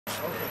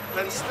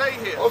then stay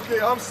here. Okay,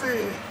 I'm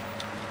staying.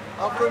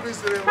 I'm from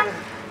Israel, man.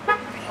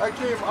 I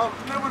came. I'm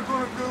never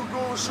gonna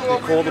go show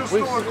up in your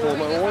store. Call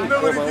 911.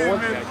 Never Call again,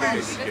 911. man.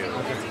 Please.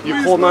 You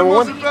Please, called man,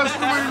 911? was passed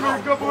away, man,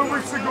 a couple of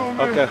weeks ago,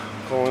 man. Okay,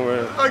 calling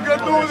right now. I got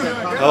no.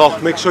 Hello,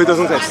 make sure he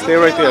doesn't stay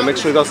right there. Make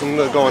sure he doesn't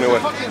go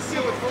anywhere. Okay.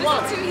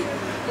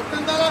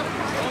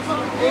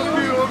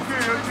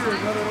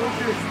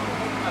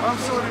 I'm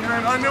sorry,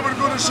 man. I'm never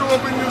gonna show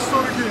up in your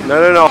store again.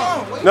 No.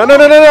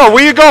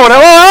 Where you going?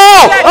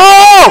 Hello?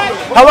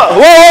 Hello?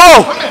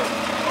 Whoa!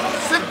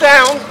 Sit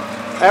down.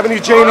 Avenue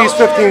J and East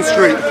 15th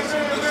Street.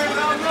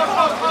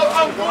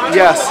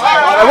 Yes.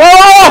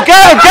 Whoa!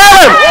 Get him!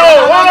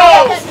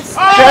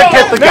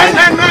 Get the guy.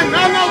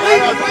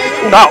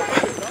 No.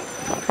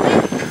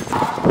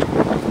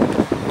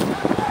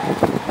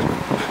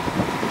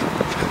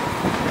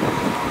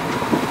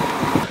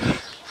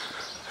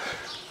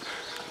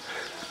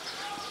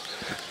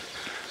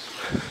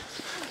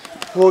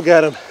 We'll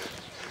get him.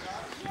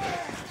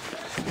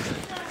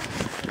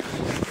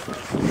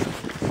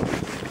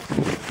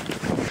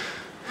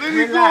 Let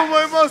me go.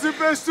 My mother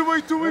passed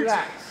away 2 weeks.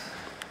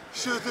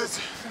 Shit, that's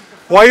it.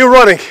 Why are you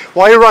running?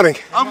 Why are you running?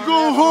 I'm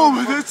going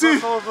home. That's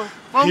it.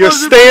 You're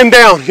staying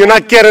down. You're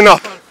not getting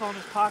up.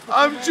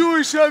 I'm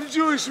Jewish,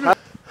 man.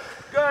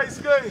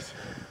 Guys.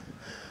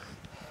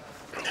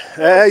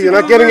 Hey, you're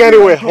not getting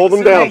anywhere. Hold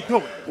him down.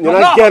 You're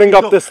not getting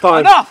up this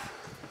time.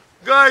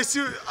 Guys,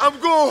 I'm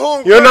going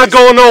home. You're not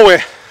going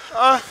nowhere.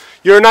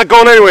 You're not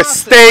going anywhere.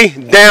 Stay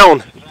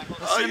down.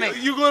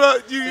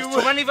 There's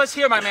too many of us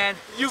here, my man.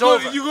 You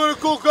gonna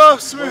call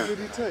cops, man?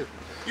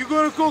 You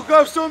gonna call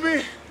cops on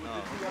me?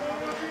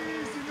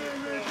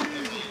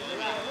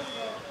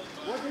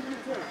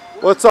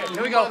 What's up?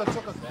 Here we go.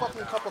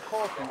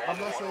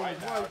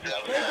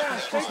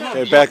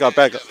 Okay, back up.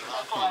 On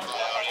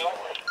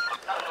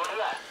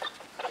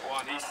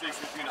E6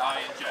 between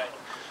I and J.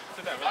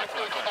 Sit down, relax.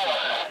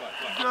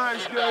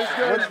 Guys.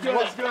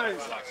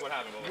 What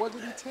happened? What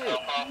did he take?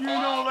 You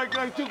know, like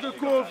I took a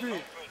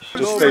coffee.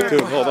 Just stay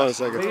tuned. Hold on a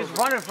second. He's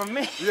running from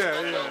me. Yeah.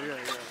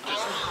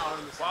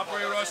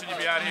 Cooperate with us and you'll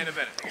be out here in a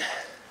minute.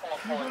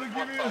 You gonna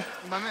give me a...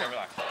 My man.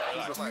 Relax.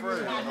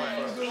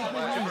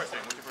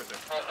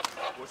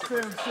 What's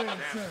your first name?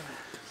 Sam.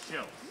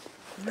 Chill.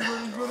 You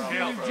gonna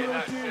give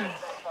me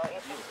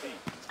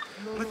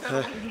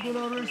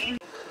Joe.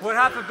 What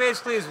happened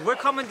basically is we're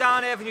coming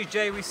down Avenue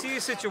J, we see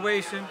a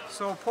situation,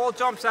 so Paul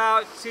jumps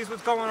out, sees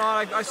what's going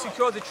on. I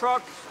secured the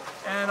truck,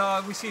 and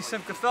we see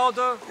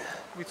Felder.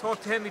 We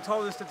talked to him, he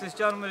told us that this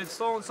gentleman had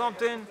stolen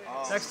something.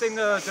 Next thing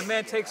the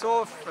man takes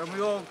off, and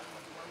we all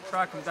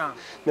track him down.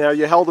 Now,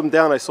 you held him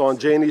down, I saw, on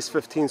J and East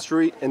 15th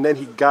Street, and then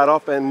he got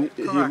up and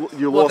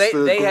you lost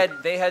the...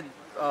 They had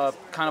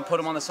kind of put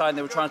him on the side, and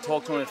they were trying to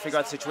talk to him and figure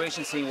out the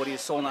situation, seeing what he had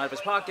stolen out of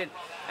his pocket,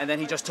 and then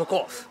he just took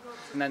off.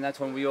 And then that's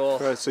when we all...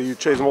 Right, so you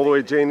chased him all the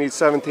way to J and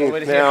East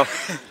 17th.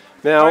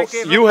 Now,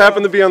 you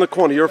happen to be on the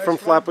corner. You're from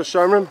Flatbush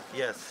Sherman?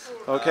 Yes.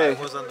 Okay.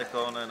 I was on the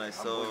corner and I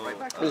saw...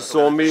 You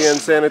saw me and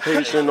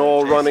Sanitation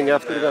all running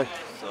after the guy.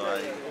 So I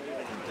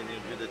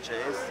continued with the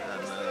chase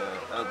and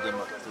helped them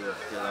to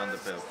get on the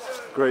belt.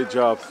 Great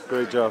job.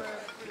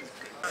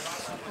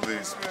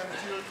 Please, man.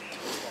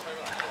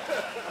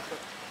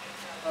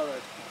 All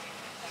right.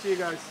 See you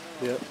guys.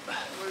 Yep.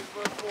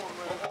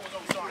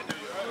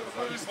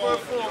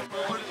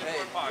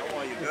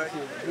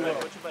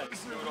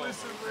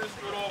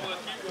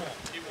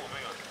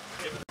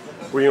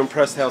 Were you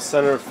impressed how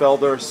Senator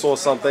Felder saw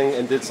something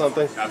and did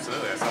something?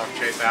 Absolutely. I saw him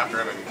chase after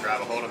him and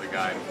grab a hold of the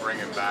guy and bring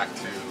him back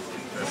to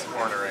this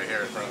corner right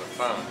here in front of the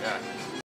phone. Yeah.